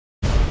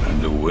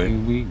And away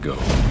we go.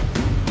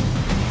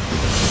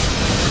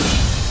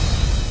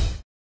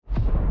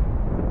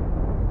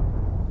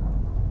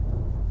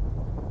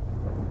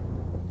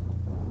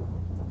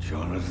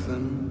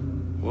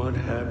 Jonathan, what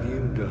have you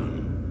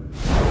done?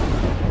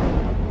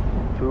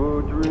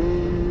 To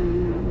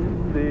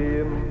dream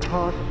the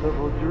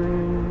impossible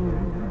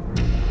dream.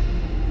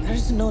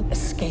 There's no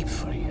escape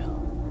for you.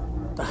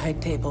 The high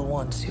table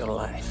wants your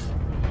life.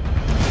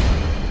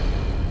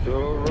 To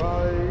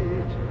right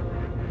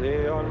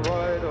the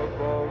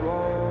unrightable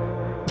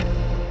wrong.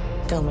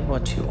 Tell me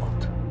what you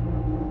want.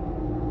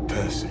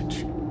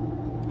 Passage.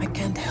 I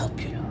can't help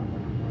you.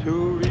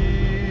 To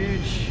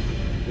reach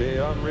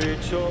the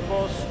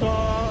unreachable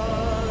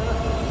star.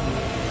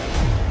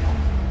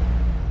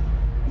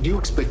 Do you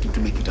expect him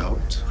to make it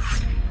out?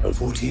 A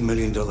 $14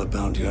 million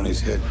bounty on his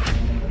head.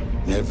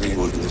 And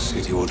everyone in the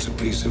city wants a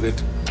piece of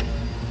it.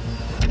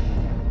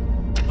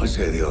 I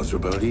say the odds are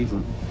about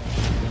even.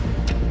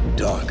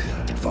 Doc,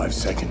 5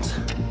 seconds.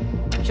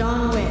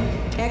 John Wick,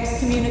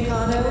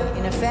 excommunicado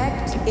in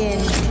effect in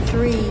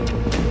 3,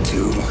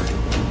 2,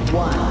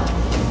 1.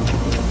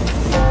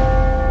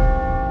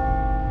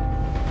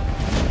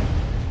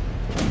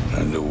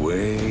 and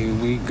away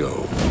we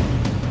go.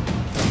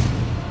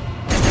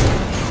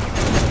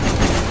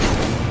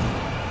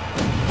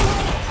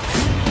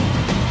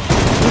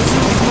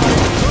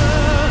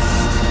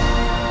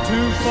 To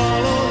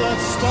follow that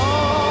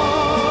star,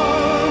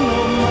 no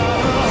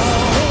matter how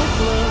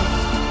hopeless,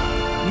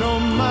 no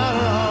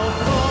matter how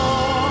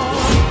far.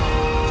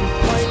 To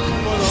fight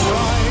for the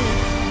right,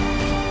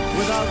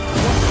 without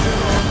question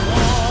or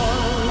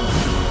pause.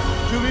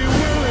 To be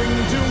willing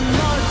to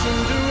march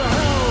into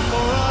hell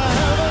for a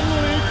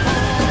heavenly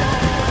cause.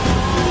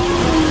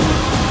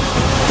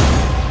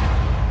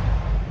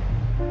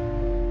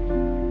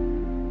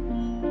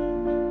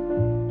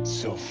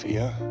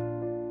 Sophia,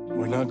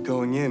 we're not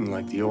going in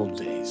like the old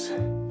days.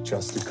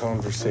 Just a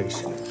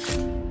conversation.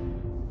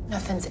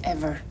 Nothing's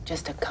ever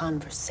just a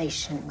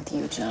conversation with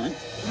you, John.